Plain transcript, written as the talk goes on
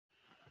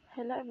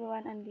Hello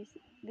everyone, and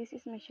this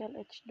is Michelle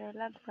H.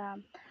 Darlag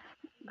from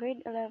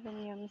Grade 11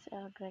 UMS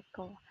El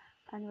Greco,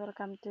 and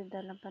welcome to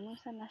the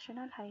Lampanusa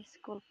National High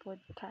School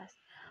podcast.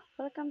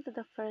 Welcome to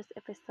the first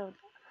episode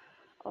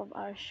of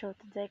our show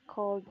today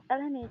called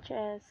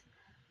LNHS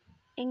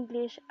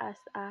English as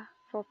a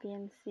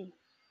Proficiency.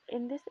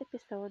 In this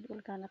episode,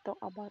 we're gonna talk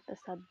about the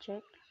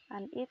subject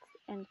and its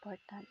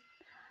importance.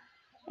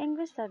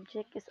 English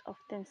subject is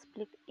often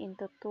split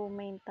into two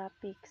main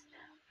topics,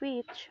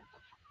 which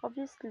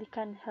obviously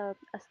can help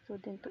a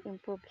student to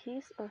improve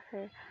his or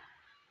her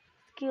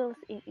skills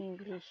in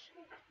English.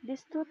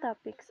 These two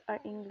topics are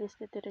English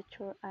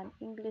literature and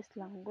English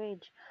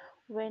language.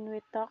 When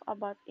we talk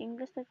about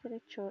English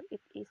literature,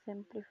 it is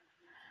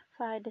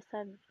simplify the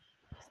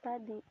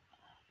study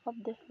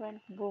of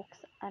different books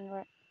and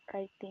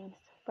writings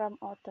from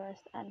authors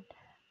and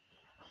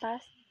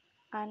past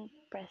and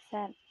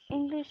present.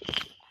 English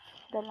is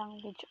the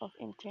language of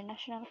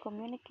international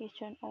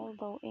communication.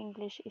 Although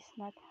English is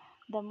not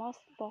the most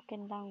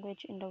spoken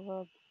language in the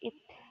world, it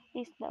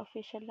is the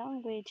official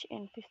language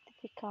in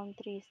 53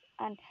 countries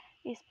and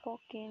is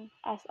spoken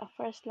as a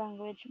first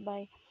language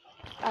by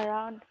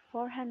around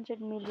 400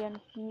 million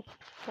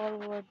people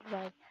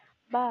worldwide.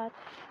 But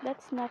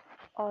that's not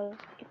all,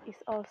 it is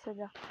also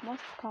the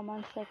most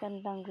common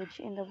second language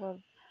in the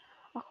world.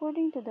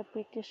 According to the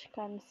British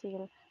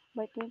Council,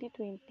 by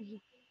 2020,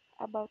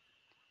 about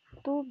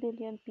 2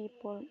 billion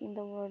people in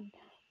the world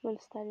will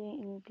study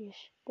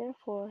English.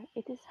 Therefore,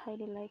 it is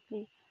highly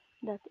likely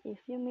that if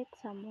you meet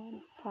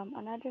someone from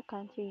another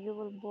country, you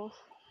will both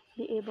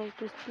be able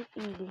to speak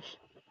English.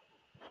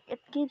 It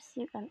gives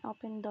you an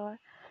open door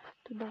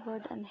to the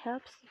world and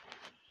helps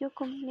you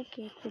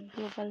communicate with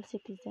global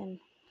citizens.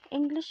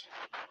 English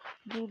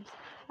gives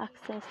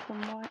access to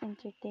more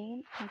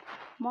entertainment and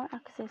more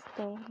access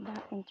to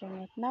the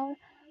internet.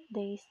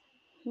 Nowadays,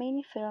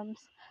 many films,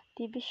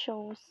 TV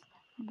shows,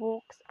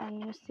 books, and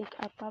music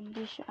are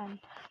published and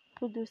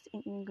produced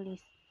in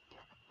English.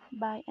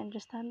 By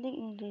understanding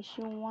English,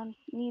 you won't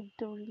need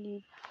to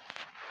read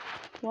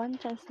one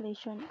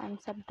translation and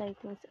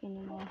subtitles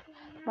anymore.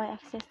 By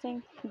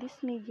accessing this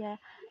media,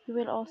 you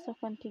will also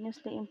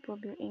continuously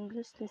improve your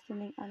English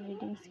listening and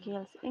reading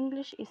skills.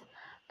 English is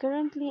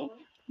currently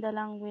the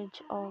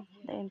language of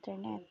the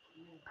internet.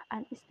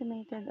 An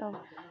estimated of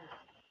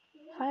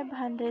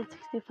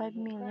 565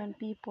 million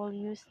people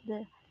use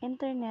the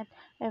internet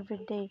every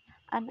day,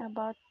 and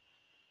about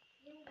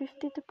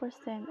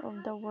 52%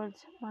 of the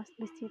world's most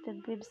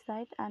visited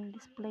websites are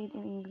displayed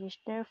in English.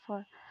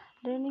 Therefore,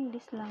 learning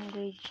this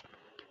language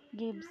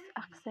gives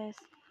access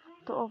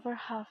to over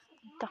half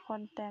the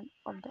content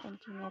of the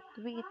internet,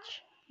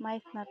 which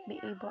might not be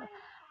able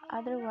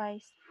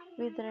otherwise,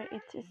 whether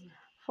it is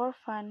for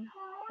fun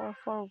or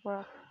for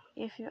work.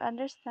 If you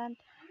understand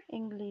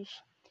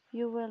English,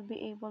 you will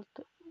be able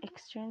to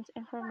exchange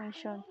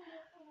information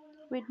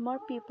with more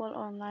people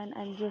online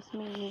and use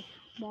many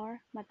more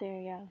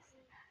materials.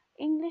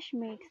 English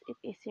makes it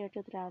easier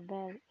to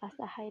travel, as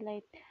I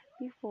highlighted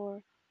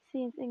before,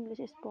 since English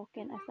is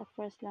spoken as a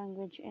first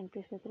language in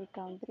 53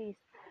 countries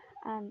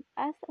and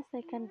as a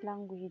second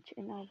language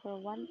in over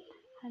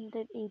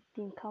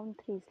 118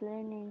 countries.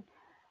 Learning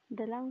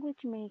the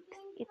language makes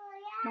it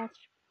much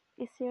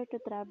easier to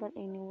travel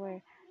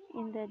anywhere.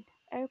 In the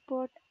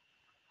airport,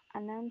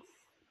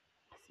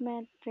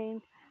 announcement,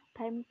 train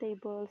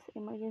timetables,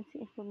 emergency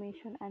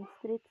information, and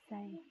street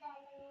signs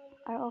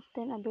are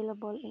often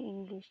available in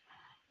English,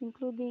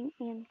 including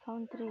in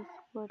countries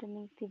where the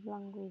native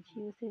language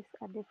uses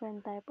a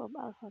different type of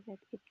alphabet.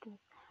 It goes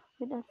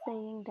without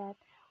saying that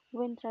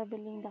when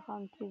traveling the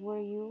country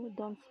where you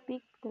don't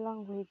speak the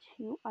language,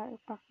 you are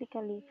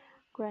practically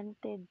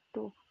granted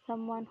to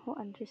someone who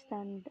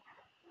understands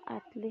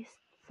at least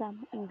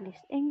some English.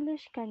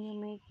 English can you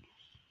make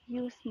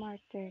you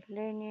smarter,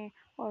 learner,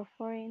 or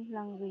foreign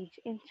language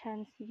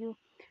enhance you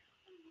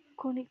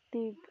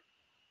cognitive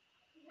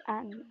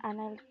and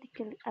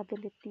analytical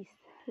abilities.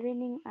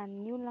 Learning a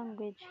new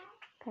language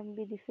can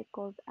be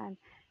difficult and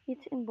it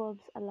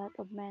involves a lot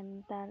of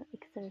mental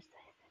exercise.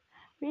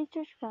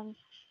 Research from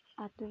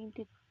a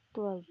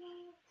 2012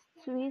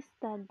 Swiss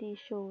study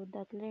showed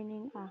that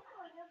learning a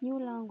new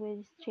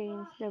language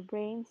changes the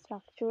brain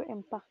structure,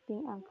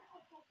 impacting ang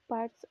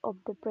parts of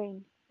the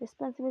brain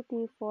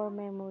responsibility for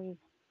memory,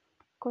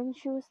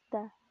 conscious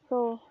the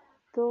thought,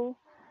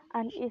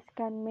 and it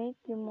can make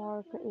you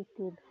more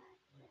creative.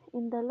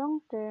 In the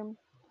long term,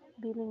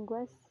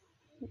 bilingualism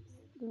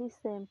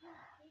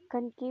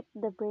can keep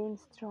the brain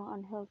strong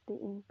and healthy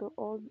into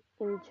old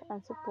age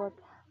and support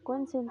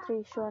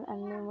concentration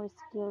and memory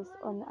skills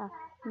on an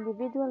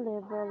individual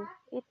level.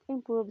 It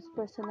improves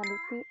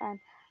personality and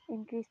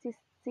increases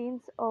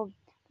sense of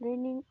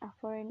learning a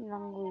foreign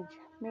language,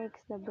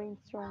 makes the brain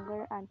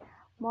stronger and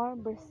more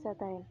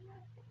versatile.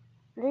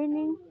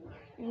 Learning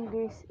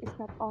English is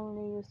not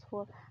only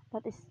useful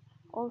but it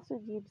also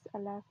gives a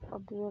lot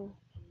of real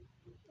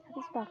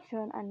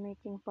satisfaction, and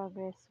making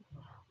progress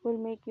will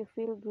make you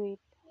feel great.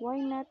 Why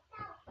not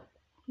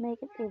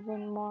make it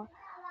even more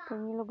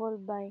tangible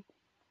by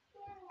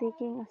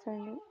taking a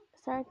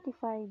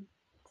certified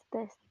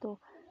test to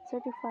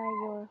certify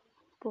your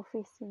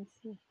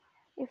proficiency.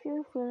 If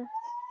you feel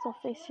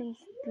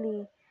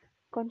sufficiently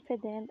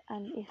confident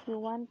and if you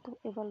want to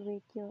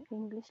evaluate your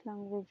English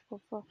language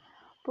for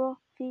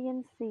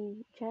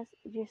proficiency, just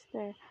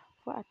register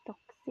for a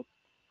toxic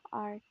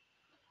art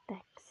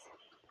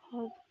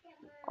text.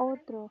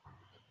 Although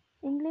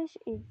English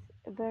is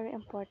very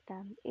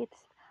important, it's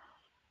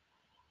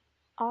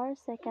our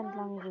second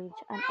language,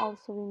 and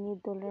also we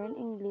need to learn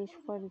English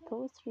for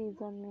those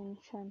reasons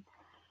mentioned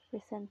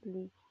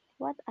recently.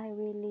 What I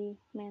really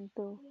meant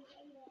to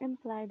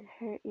imply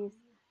here is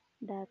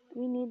that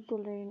we need to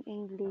learn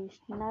English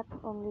not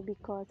only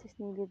because it's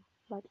needed,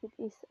 but it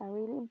is a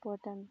really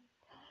important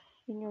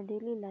in your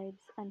daily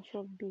lives and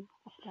should be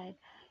applied.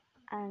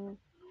 And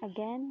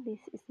again, this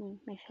is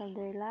Michelle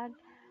Derlag,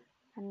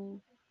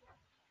 and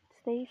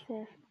stay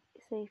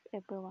safe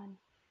everyone.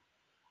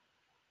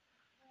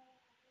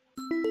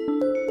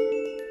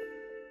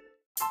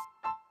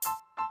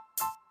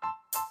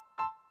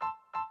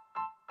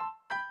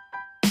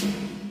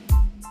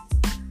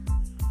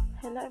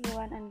 Hello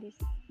everyone, and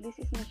this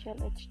is Michelle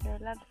H.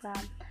 Derlag from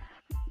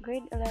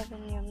Grade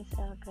 11 UMS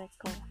El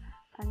Greco,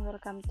 and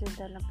welcome to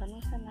the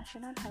Lampanusa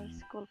National High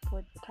School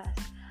podcast.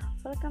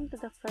 Welcome to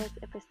the first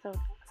episode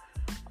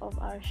of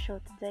our show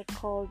today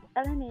called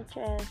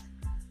LNHS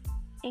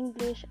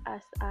English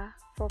as a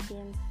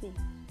Proficiency.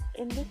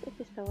 In this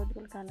episode,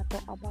 we're gonna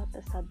talk about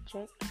the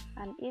subject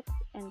and its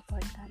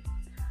importance.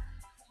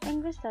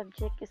 English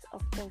subject is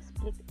often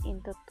split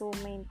into two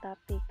main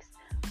topics,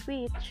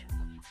 which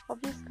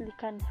obviously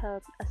can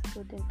help a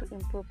student to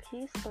improve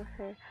his or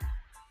her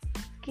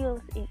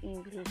skills in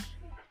English.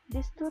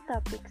 These two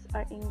topics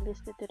are English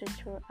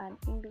literature and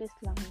English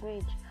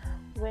language.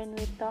 When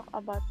we talk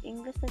about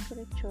English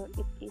literature,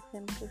 it is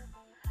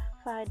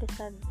simplify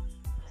the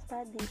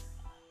study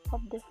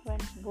of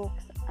different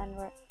books and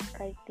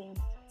writings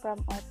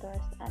from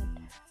authors and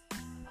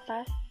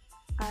past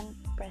and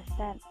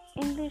present.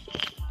 English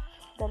is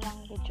the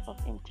language of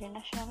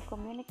international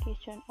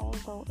communication.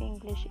 Although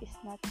English is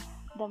not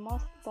the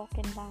most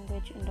spoken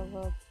language in the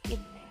world, it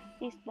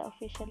is the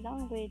official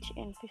language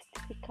in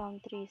 50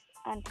 countries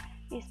and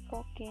is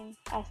spoken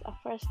as a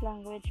first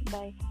language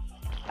by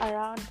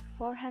around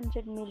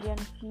 400 million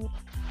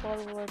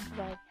people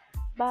worldwide.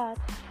 But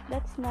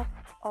that's not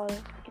all,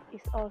 it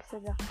is also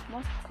the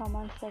most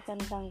common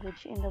second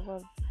language in the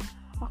world.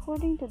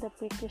 According to the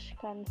British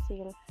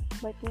Council,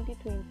 by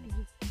 2020,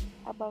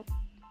 about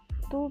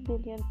 2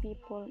 billion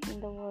people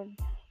in the world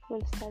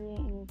will study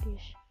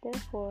English.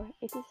 Therefore,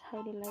 it is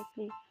highly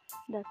likely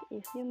that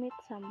if you meet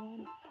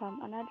someone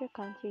from another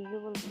country, you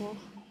will both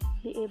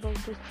be able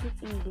to speak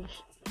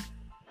English.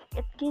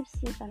 It gives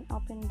you an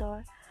open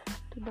door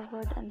to the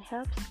world and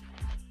helps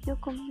you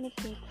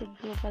communicate with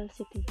global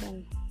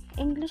citizens.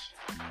 English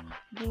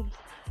gives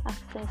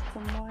access to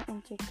more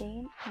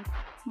entertainment and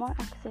more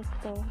access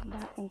to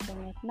the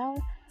internet.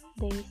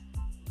 Nowadays,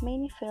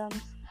 many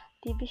films,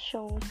 TV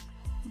shows,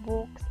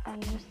 books,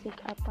 and music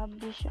are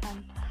published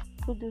and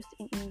produced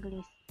in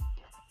English.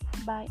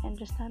 By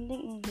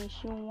understanding English,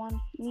 you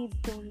won't need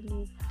to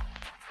read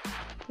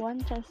one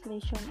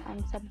translation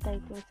and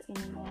subtitles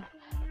anymore.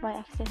 By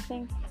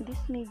accessing this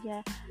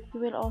media,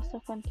 you will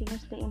also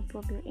continuously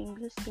improve your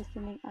English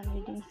listening and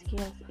reading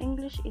skills.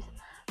 English is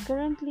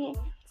currently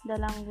the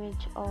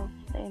language of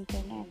the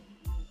internet.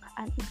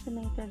 An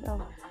estimated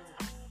of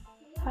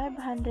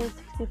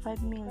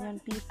 565 million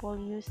people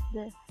use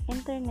the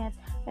internet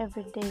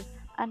every day,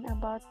 and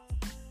about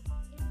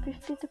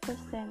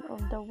 52%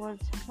 of the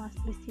world's most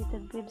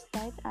visited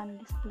websites are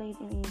displayed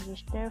in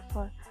English.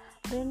 Therefore,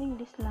 learning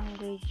this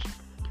language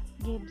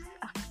gives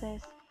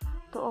access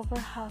to over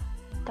half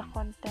the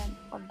content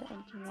of the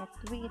internet,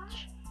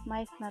 which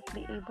might not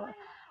be able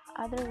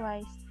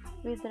otherwise,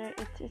 whether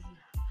it is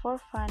for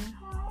fun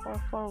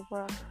or for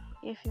work.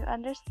 If you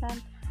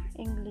understand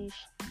English,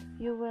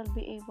 you will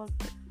be able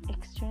to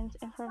exchange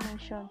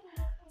information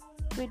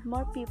with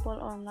more people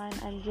online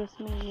and use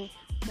many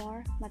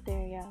more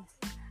materials.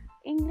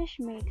 English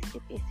makes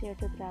it easier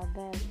to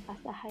travel, as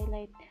I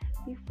highlighted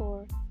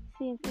before,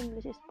 since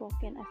English is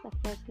spoken as a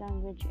first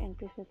language in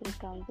 53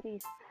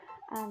 countries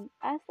and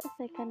as a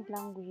second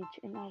language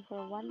in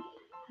over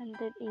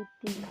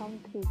 180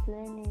 countries.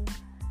 Learning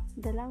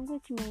the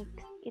language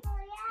makes it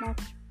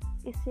much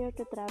easier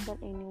to travel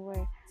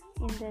anywhere.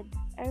 In the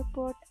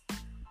airport,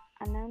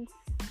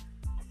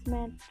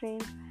 announcement,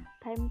 trains,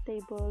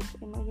 timetables,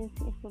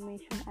 emergency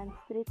information, and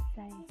street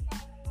signs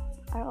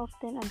are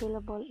often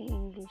available in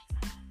English,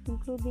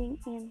 including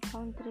in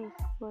countries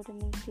where the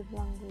native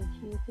language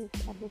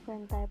uses a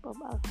different type of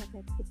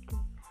alphabet. It goes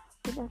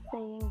without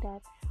saying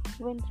that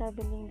when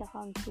traveling the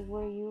country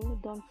where you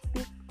don't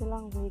speak the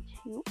language,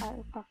 you are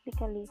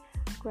practically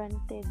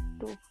granted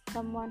to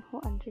someone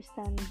who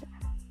understands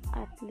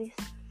at least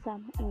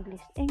some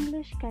English.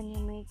 English can you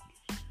make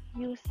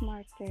you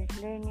smarter,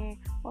 learner,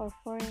 or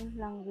foreign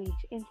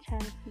language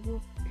enhance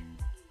you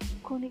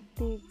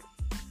cognitive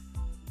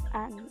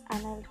and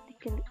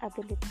analytical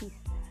abilities.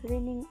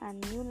 Learning a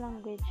new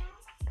language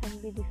can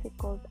be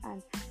difficult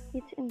and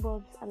it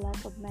involves a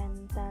lot of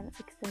mental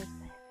exercise.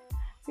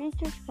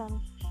 Research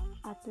from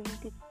a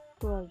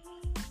 2012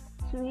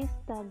 Swiss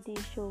study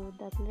showed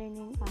that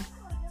learning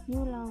a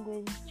new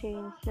language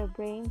changes the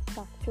brain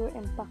structure,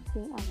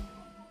 impacting on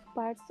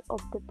parts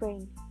of the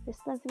brain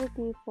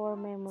responsibility for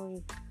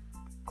memory,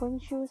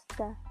 conscious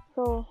the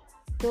thought,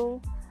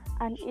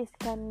 and it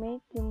can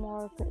make you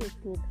more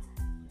creative.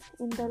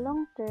 In the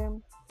long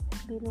term,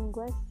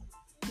 bilingualism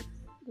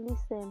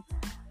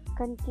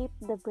can keep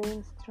the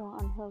brain strong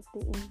and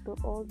healthy into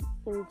old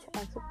age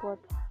and support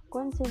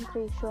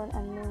concentration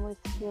and memory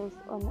skills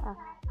on an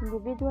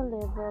individual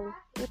level.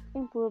 It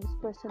improves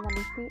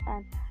personality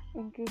and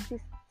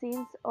increases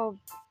sense of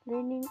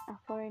learning a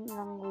foreign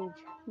language,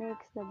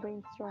 makes the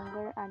brain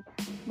stronger and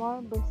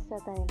more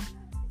versatile.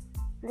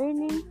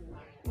 Learning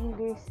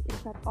English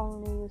is not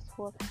only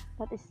useful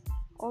but it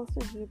also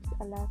gives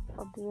a lot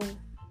of real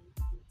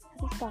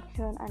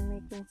satisfaction, and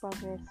making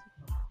progress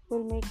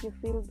will make you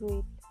feel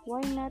great.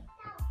 Why not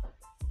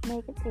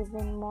make it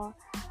even more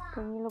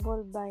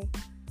tangible by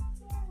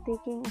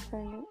taking a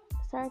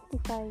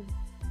certified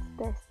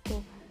test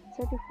to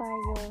certify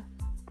your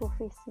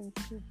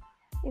proficiency?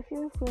 If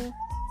you feel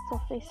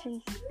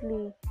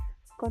sufficiently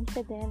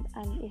confident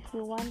and if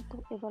you want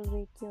to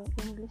evaluate your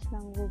English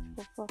language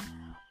for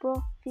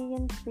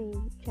proficiency,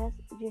 just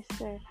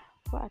register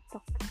for a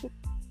toxic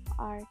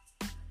art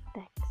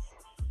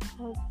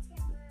text.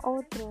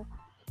 Although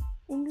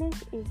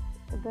English is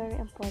very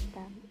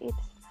important,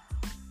 it's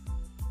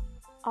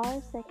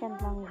our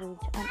second language,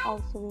 and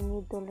also we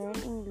need to learn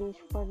English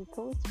for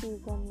those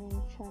reasons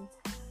mentioned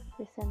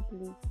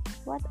recently.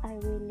 What I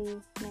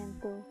really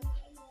meant to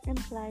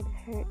imply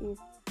here is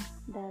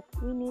that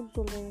we need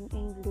to learn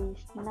English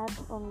not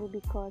only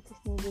because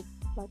it's needed,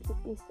 but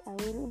it is a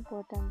really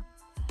important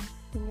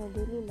in your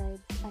daily life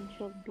and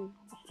should be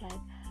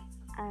applied.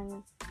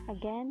 And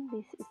again,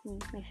 this is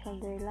Michelle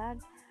Derlag,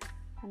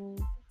 and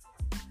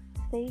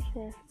stay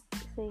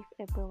safe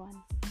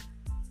everyone.